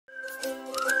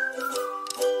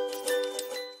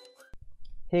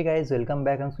Hey guys, welcome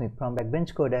back. I'm Smith from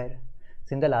Backbench Coder.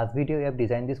 So in the last video we have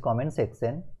designed this comment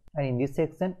section, and in this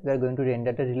section we are going to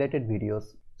render the related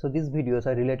videos. So these videos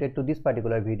are related to this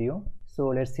particular video. So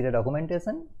let's see the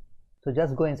documentation. So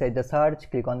just go inside the search,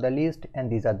 click on the list,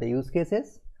 and these are the use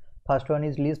cases. First one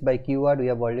is list by keyword. We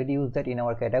have already used that in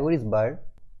our categories bar.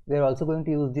 We are also going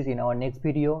to use this in our next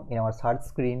video in our search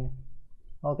screen.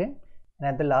 Okay, and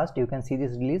at the last you can see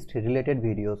this list related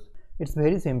videos. It's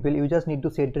very simple. You just need to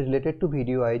set the related to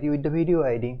video ID with the video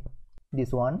ID,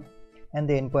 this one, and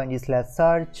the endpoint is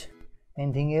 /search.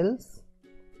 Anything else?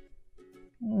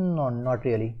 No, not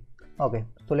really. Okay,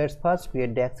 so let's first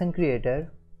create the action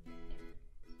creator.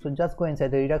 So just go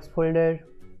inside the Redux folder.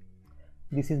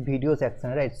 This is videos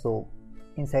action, right? So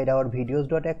inside our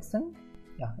videos.action,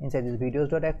 inside this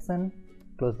videos.action,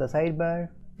 close the sidebar.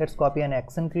 Let's copy an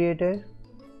action creator.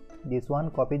 This one,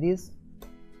 copy this,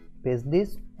 paste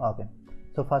this. Okay,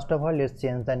 so first of all let's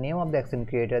change the name of the action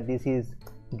creator. This is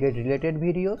get related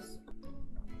videos.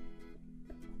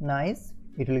 Nice.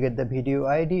 It will get the video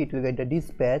ID, it will get the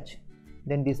dispatch,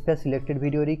 then dispatch selected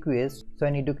video request. So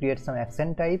I need to create some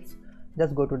action types.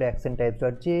 Just go to the action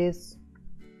types.js.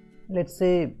 Let's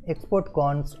say export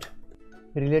const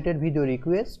related video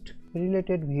request,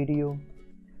 related video.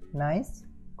 Nice.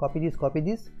 Copy this.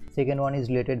 Second one is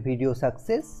related video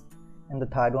success, and the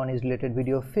third one is related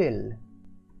video fail.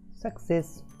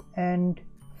 Success and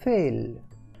fail.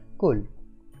 Cool.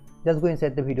 Just go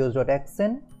inside the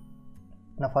videos.action.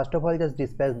 Now first of all just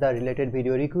dispatch the related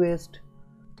video request.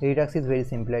 Redux is very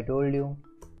simple, I told you.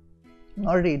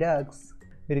 Not Redux,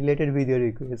 related video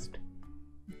request.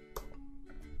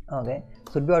 Okay,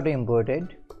 should be auto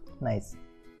imported. Nice.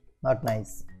 Not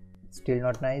nice. Still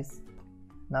not nice.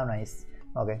 Now nice.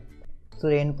 Okay, so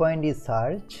the endpoint is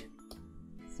search.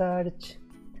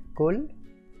 Cool.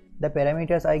 The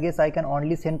parameters, I guess I can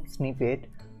only send snippet.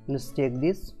 Let's check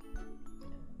this.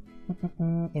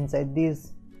 Inside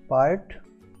this part,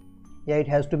 it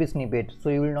has to be snippet, so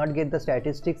you will not get the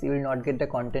statistics, you will not get the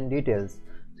content details.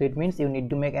 So it means you need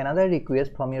to make another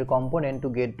request from your component to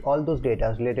get all those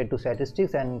data related to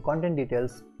statistics and content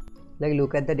details. Like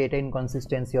look at the data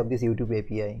inconsistency of this YouTube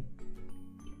API.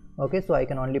 Okay, so I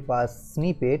can only pass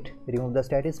snippet, remove the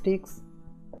statistics,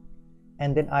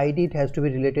 and then ID, it has to be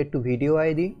related to video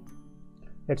ID.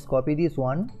 Let's copy this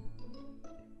one.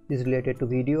 This is related to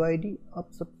video ID.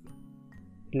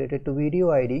 Related to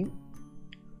video ID.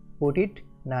 Put it.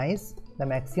 Nice. The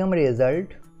maximum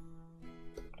result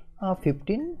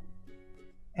 15,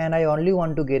 and I only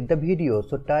want to get the video,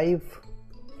 so type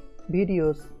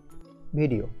video,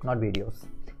 not videos.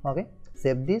 Okay,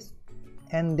 save this,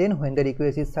 and then when the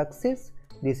request is success,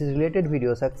 this is related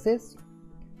video success.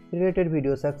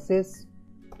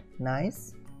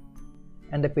 Nice.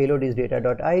 And the payload is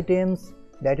data.items.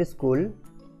 That is cool.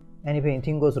 And if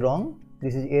anything goes wrong,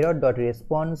 this is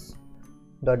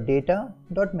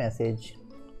error.response.data.message,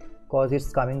 cause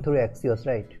it's coming through Axios,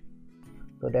 right?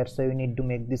 So that's why we need to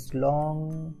make this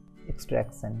long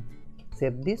extraction.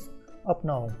 Save this. Up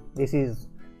now, this is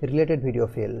related video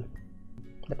fail.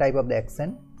 The type of the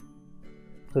action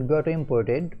should be auto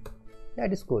imported.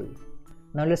 That is cool.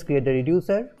 Now let's create the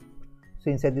reducer. So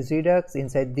inside this Redux,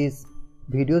 inside this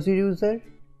videos reducer,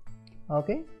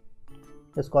 okay,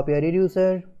 just copy a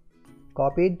reducer,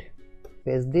 copied,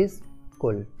 paste this.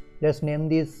 Cool. Let's name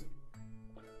this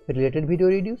related video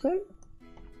reducer.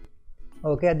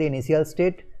 Okay, at the initial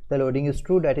state the loading is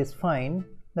true, that is fine.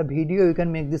 The video, you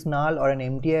can make this null or an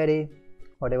empty array,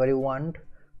 whatever you want,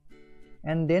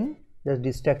 and then just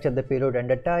destructure the payload and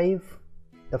the type.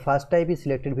 The first type is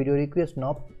selected video request.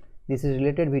 Nope, this is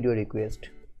related video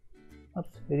request.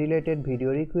 Related video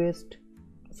request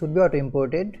should be auto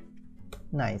imported.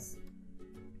 Nice.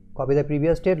 Copy the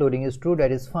previous state, loading is true,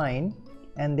 that is fine,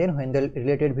 and then when the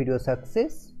related video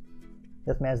success,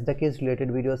 just match the case related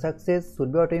video success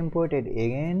should be auto imported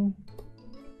again.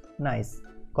 Nice.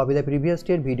 Copy the previous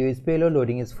state, video is payload,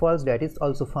 loading is false, that is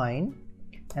also fine,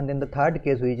 and then the third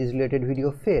case, which is related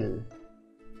video fail,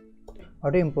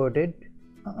 auto imported.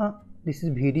 This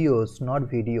is videos, not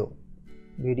video.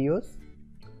 Videos.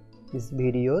 This is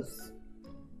videos,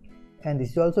 and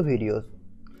this is also videos.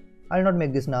 I'll not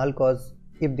make this null, cause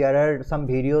if there are some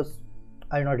videos,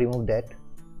 I'll not remove that.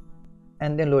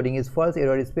 And then loading is false,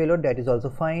 error is payload, that is also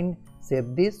fine.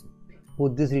 Save this,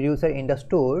 put this reducer in the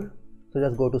store. So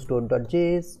just go to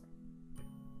store.js,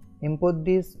 import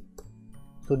this,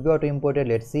 should be auto imported.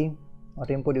 Let's see,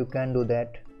 auto import, you can do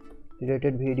that.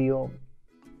 Related video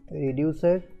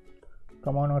reducer,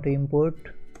 come on, auto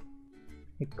import,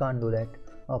 it can't do that.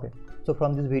 Okay, so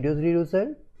from this videos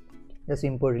reducer, just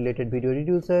import related video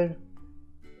reducer.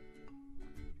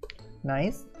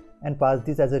 Nice. and pass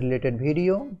this as a related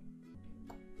video.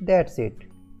 That's it.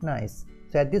 Nice.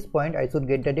 So at this point I should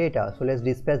get the data. So let's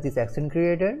dispatch this action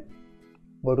creator.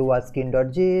 Go to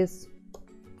watchScreen.js.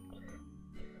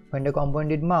 When the component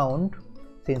did mount,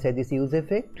 so inside this use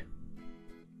effect,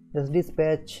 just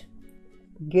dispatch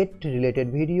get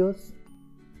related videos,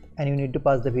 and you need to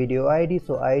pass the video ID.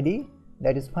 So ID,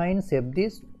 that is fine. Save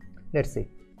this. Let's see.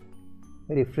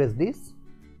 Refresh this.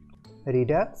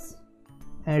 Redux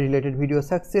and related video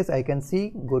success. I can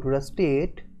see. Go to the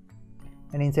state,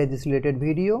 and inside this related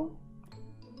video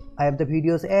I have the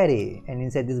videos array, and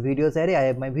inside this videos array I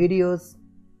have my videos.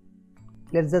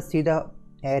 Let's just see the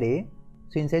array.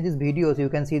 So inside these videos you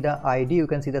can see the ID, you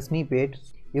can see the snippet,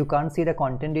 you can't see the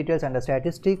content details and the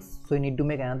statistics, so you need to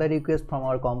make another request from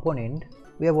our component.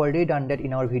 We have already done that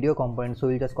in our video component, so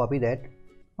we'll just copy that.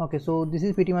 Okay, so this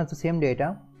is pretty much the same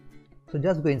data. So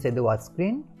just go inside the watch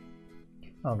screen.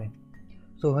 Okay,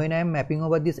 so when I am mapping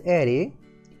over this array,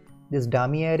 this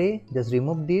dummy array, just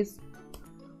remove this.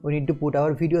 We need to put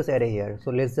our videos array here.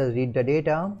 So let's just read the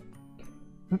data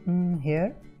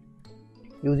here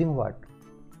using what?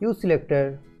 Use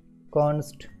selector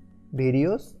const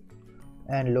videos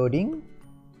and loading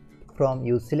from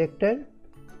use selector.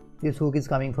 This hook is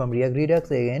coming from React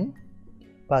Redux again.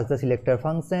 Pass the selector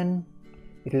function.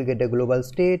 It will get the global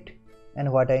state,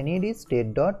 and what I need is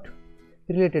state dot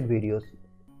related videos.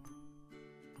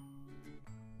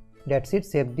 That's it.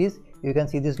 Save this. You can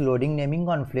see this loading naming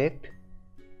conflict.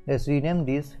 Let's rename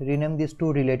this. Rename this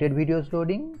to related videos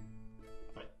loading.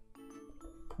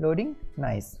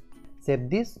 Nice.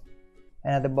 Save this,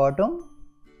 and at the bottom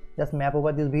just map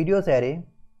over this videos array.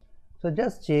 So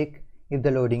just check if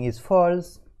the loading is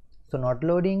false. So not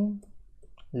loading,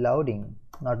 loading,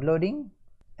 not loading,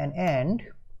 and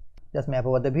just map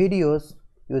over the videos.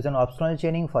 Use an optional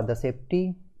chaining for the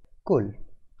safety. Cool.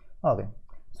 Okay,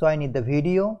 so I need the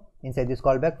video inside this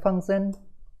callback function.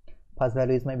 First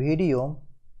value is my video,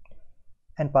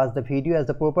 and pass the video as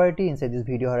the property inside this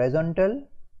video horizontal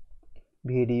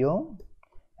video.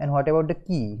 And what about the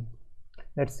key?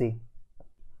 Let's see.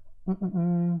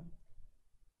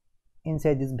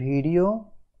 Inside this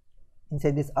video,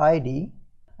 inside this ID,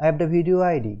 I have the video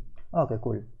ID. Okay,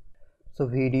 cool. So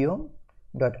video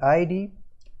dot ID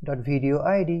dot video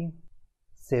ID.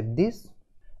 Save this.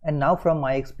 And now from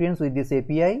my experience with this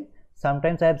API,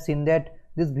 sometimes I have seen that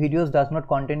this videos does not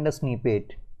contain the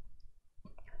snippet.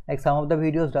 Like some of the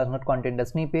videos does not contain the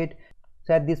snippet.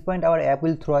 So at this point our app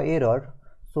will throw error.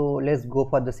 So let's go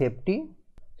for the safety.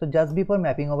 So just before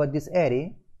mapping over this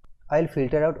array, I'll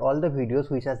filter out all the videos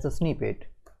which has the snippet.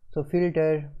 So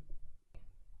filter,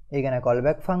 again a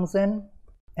callback function,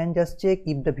 and just check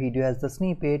if the video has the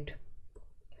snippet.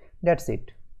 That's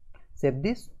it. Save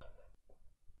this.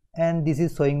 And this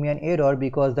is showing me an error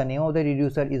because the name of the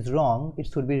reducer is wrong. It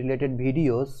should be related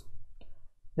videos.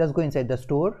 Just go inside the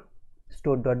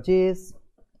store.js.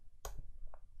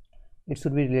 It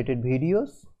should be related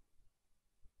videos.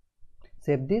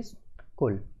 Save this.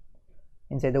 Cool.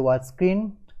 Inside the watch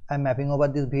screen, I'm mapping over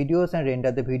these videos and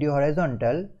render the video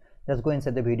horizontal. Just go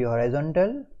inside the video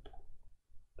horizontal.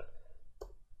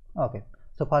 Okay,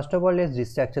 so first of all let's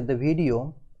restructure the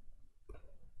video.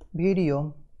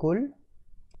 Cool.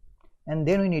 And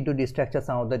then we need to destructure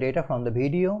some of the data from the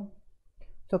video.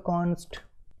 So const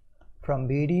from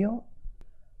video,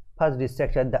 first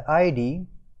destructure the ID,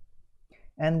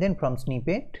 and then from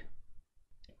snippet,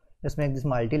 let's make this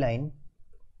multi-line.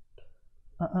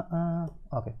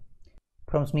 Okay,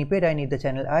 from snippet I need the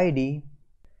channel ID,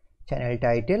 channel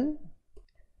title,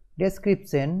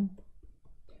 description,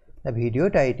 the video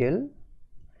title,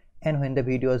 and when the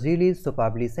video is released, so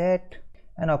publish at,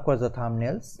 and of course the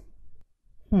thumbnails.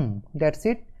 That's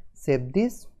it. Save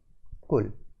this.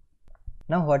 Cool.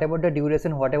 Now what about the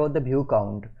duration? What about the view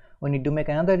count? We need to make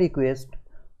another request.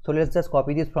 So let's just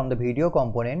copy this from the video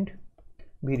component,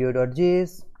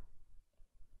 video.js.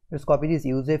 Let's copy this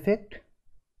use effect.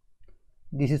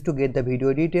 This is to get the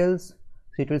video details.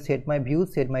 So it will set my view,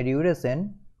 set my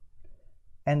duration,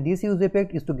 and this use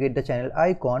effect is to get the channel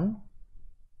icon.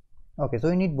 Okay, so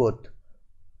we need both.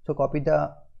 So copy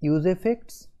the use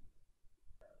effects,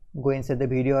 go inside the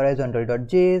video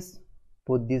horizontal.js,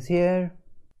 put this here.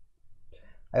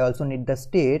 I also need the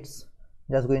states.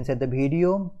 Just go inside the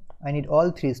video. I need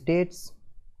all three states.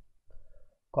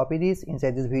 Copy this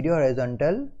inside this video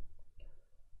horizontal,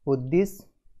 put this.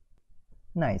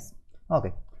 Nice.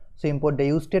 Okay, so import the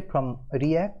use state from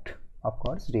React, of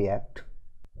course React,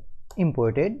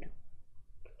 imported.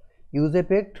 Use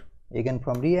effect again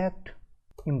from React,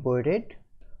 imported.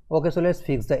 Okay, so let's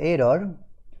fix the error.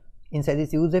 Inside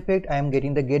this use effect I am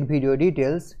getting the get video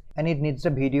details, and it needs the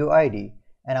video ID,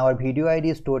 and our video ID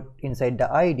is stored inside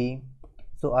the ID.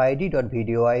 So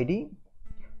id.video ID,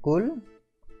 cool.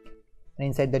 And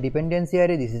inside the dependency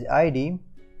array, this is ID,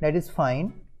 that is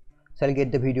fine. So I'll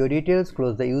get the video details,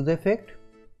 close the use effect,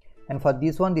 and for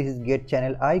this one, this is get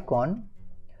channel icon.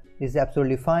 This is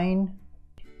absolutely fine.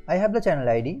 I have the channel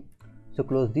ID, so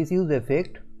close this use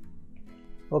effect.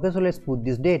 Okay, so let's put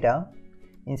this data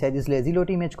inside this lazy load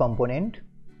image component.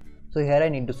 So here I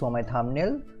need to show my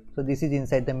thumbnail. So this is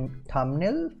inside the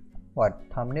thumbnail. What?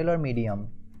 Thumbnail or medium?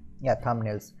 Yeah,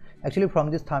 thumbnails. Actually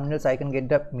from this thumbnails I can get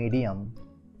the medium.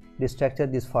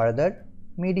 Restructure this further.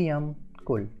 Medium.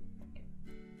 Cool.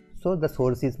 So the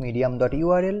source is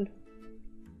medium.url.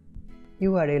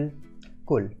 URL.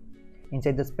 Cool.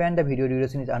 Inside the span the video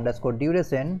duration is underscore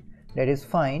duration. That is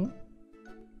fine.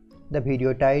 The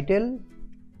video title.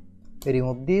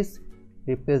 Remove this.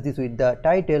 Replace this with the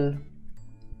title.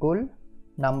 Cool.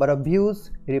 Number of views,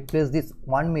 replace this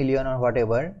 1 million or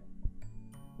whatever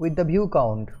with the view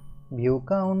count. View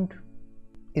count.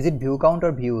 Is it view count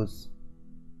or views?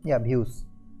 Yeah, views.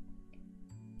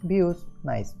 Views.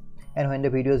 Nice. And when the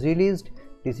video is released,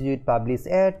 this is with publish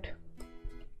at.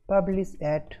 Publish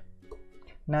at.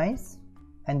 Nice.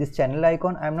 And this channel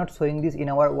icon, I am not showing this in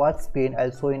our watch screen,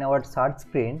 I'll show in our search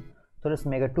screen. So let's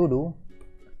make a to do.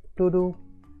 To do.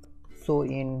 So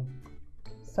in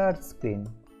search screen.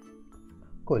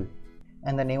 Cool.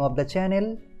 And the name of the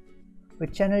channel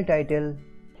with channel title.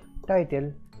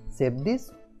 Save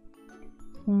this.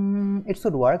 It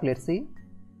should work. Let's see.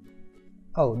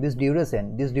 Oh, this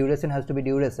duration has to be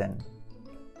duration.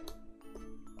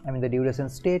 I mean the duration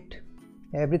state.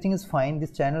 Everything is fine.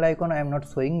 This channel icon I am not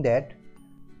showing that,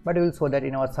 but we will show that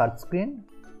in our search screen,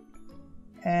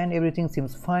 and everything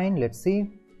seems fine. Let's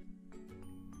see.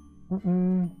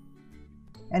 And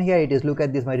here it is. Look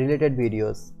at this, my related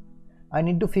videos. I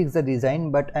need to fix the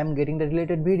design, but I'm getting the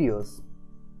related videos.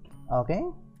 Okay,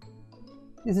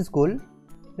 this is cool.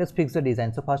 Let's fix the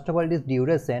design. So first of all, this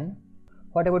duration.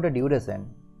 What about the duration?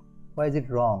 Why is it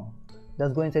wrong?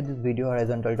 Just go inside this video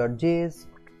horizontal.js.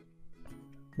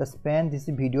 The span, this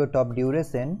is video top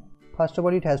duration. First of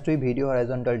all, it has to be video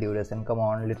horizontal duration. Come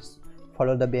on, let's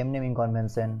follow the BEM naming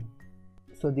convention.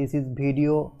 So this is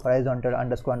video horizontal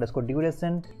underscore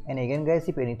duration. And again guys,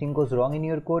 if anything goes wrong in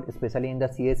your code, especially in the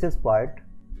CSS part,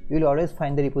 you will always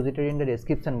find the repository in the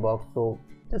description box, so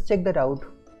just check that out.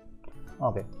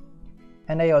 Okay,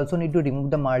 and I also need to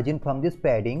remove the margin from this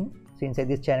padding. So inside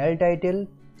this channel title,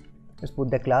 let's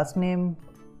put the class name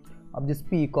of this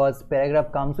P, because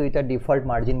paragraph comes with a default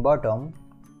margin bottom.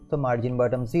 So margin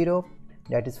bottom 0,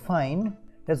 that is fine.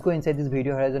 Let's go inside this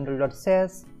video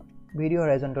horizontal.sass. Video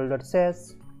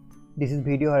horizontal.sass. This is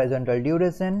video horizontal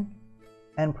duration,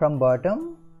 and from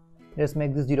bottom let's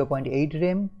make this 0.8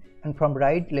 rem, and from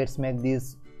right let's make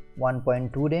this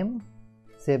 1.2 rem.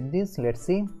 Save this. Let's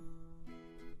see.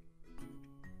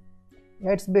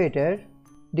 Yeah, it's better.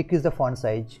 Decrease the font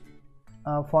size.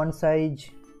 Font size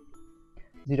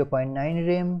 0.9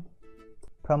 rem.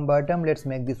 From bottom let's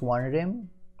make this 1 rem.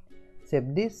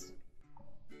 Save this.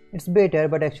 It's better,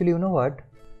 but actually you know what,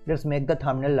 let's make the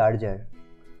thumbnail larger.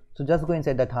 So just go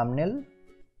inside the thumbnail,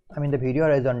 I mean the video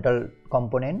horizontal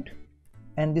component,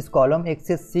 and this column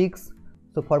access 6.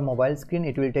 So for mobile screen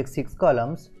it will take 6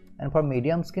 columns, and for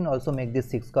medium screen also make this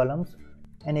 6 columns.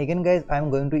 And again guys, I am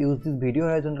going to use this video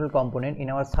horizontal component in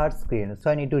our search screen,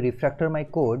 so I need to refactor my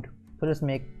code. So let's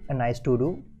make a nice to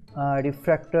do.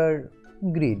 Refactor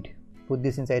grid, put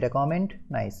this inside a comment.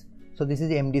 Nice. So this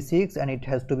is MD6 and it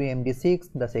has to be MD6,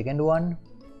 the second one.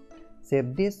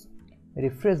 Save this,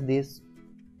 refresh this.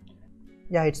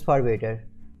 Yeah, it's far better.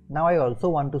 Now I also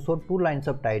want to show 2 lines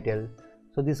of title.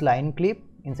 So this line clip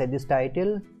inside this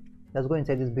title, let's go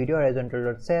inside this video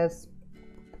horizontal.sass.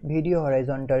 Video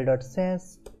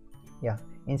horizontal.sass. Yeah,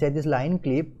 inside this line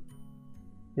clip,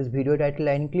 this video title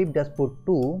line clip, just put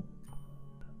 2.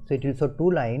 So it will show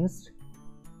 2 lines.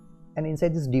 And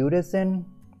inside this duration,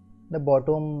 the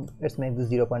bottom, let's make this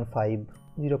 0.5.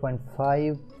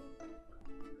 0.5.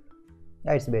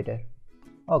 Yeah, it's better.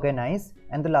 Okay, nice.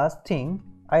 And the last thing,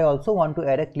 I also want to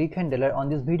add a click handler on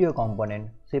this video component.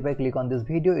 So if I click on this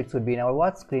video, it should be in our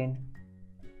watch screen.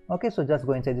 Okay, so just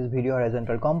go inside this video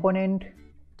horizontal component.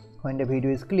 When the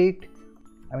video is clicked,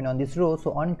 I mean on this row,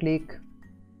 so on click,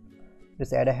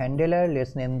 let's add a handler.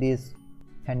 Let's name this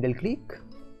handle click.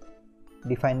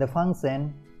 Define the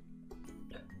function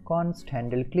const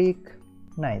handle click.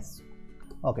 Nice.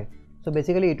 Okay, so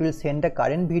basically it will send the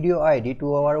current video ID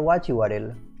to our watch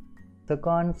URL. So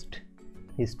const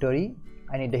history,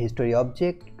 I need the history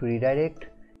object to redirect.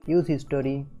 Use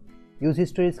history. Use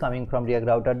history is coming from React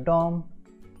router DOM.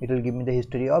 It will give me the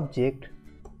history object.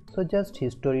 So just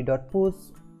history.push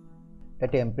the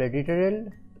template literal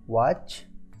watch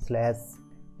slash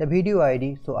the video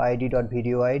id, so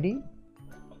id.video id.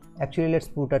 Actually let's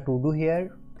put a to do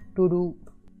here, to do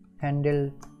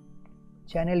handle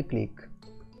channel click.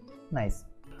 Nice.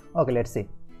 Okay, let's see.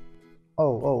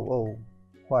 Oh,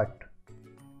 what?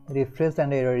 Refresh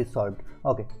and error is solved.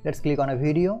 Okay, let's click on a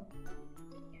video.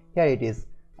 Here it is.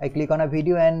 I click on a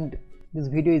video and this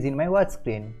video is in my watch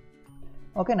screen.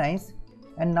 Okay, nice.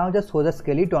 And now just show the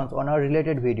skeletons on our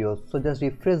related videos. So just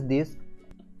refresh this.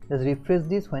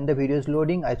 When the video is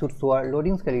loading, I should show our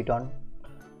loading skeleton.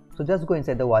 So just go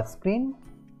inside the watch screen,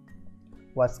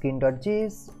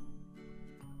 watchscreen.js.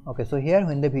 Okay, so here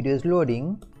when the video is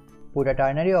loading, put a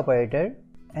ternary operator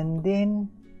and then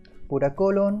put a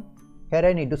colon. Here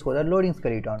I need to show the loading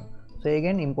skeleton. So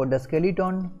again import the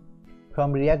skeleton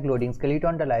from React loading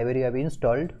skeleton, the library I have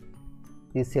installed.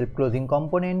 This self-closing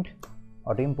component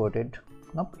auto imported.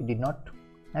 Nope, it did not.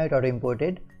 Now it auto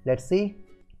imported. Let's see.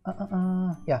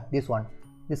 Yeah, this one,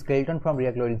 this skeleton from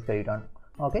React loading skeleton.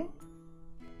 Okay,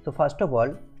 so first of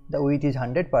all the width is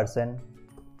 100%,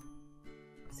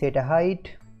 set a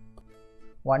height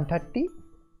 130,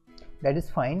 that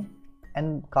is fine,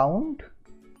 and count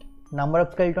number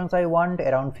of skeletons I want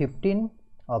around 15.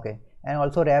 Okay, and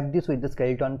also wrap this with the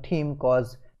skeleton theme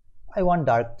cause I want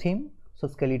dark theme. So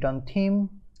skeleton theme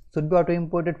should be auto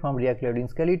imported from React loading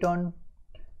skeleton.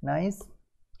 Nice.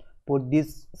 Put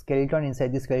this skeleton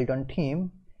inside the skeleton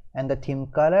theme and the theme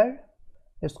color.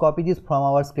 Let's copy this from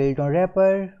our skeleton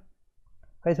wrapper.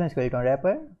 Where is my skeleton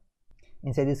wrapper?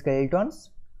 Inside the skeletons,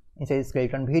 inside the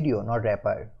skeleton video, not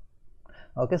wrapper.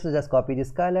 Okay, so just copy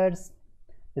these colors,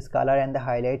 this color and the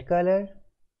highlight color.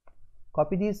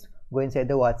 Copy this, go inside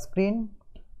the watch screen,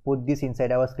 put this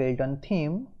inside our skeleton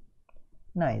theme.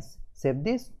 Nice. Save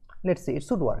this. Let's see, it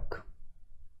should work.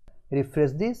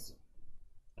 Refresh this.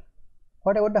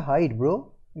 What about the height,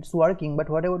 bro? It's working, but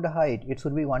what about the height? It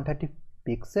should be 130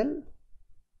 pixel.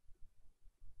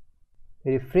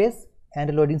 Refresh and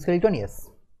the loading skeleton, yes.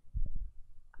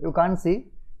 You can't see.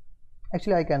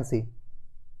 Actually, I can see.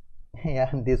 Yeah,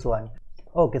 this one.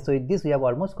 Okay, so with this we have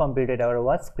almost completed our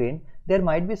watch screen. There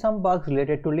might be some bugs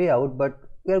related to layout, but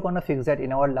we are gonna fix that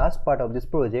in our last part of this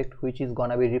project, which is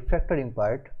gonna be refactoring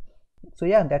part. So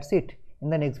yeah, that's it. In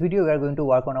the next video we are going to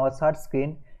work on our search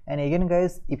screen. And again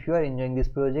guys, if you are enjoying this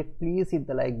project, please hit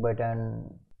the like button,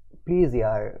 please.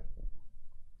 Yeah,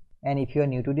 and if you are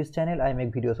new to this channel, I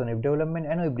make videos on web development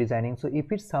and web designing, so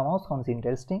if it somehow sounds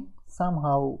interesting,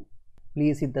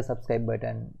 please hit the subscribe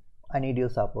button. I need your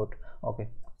support. Okay,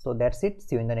 so that's it.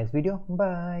 See you in the next video.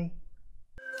 Bye.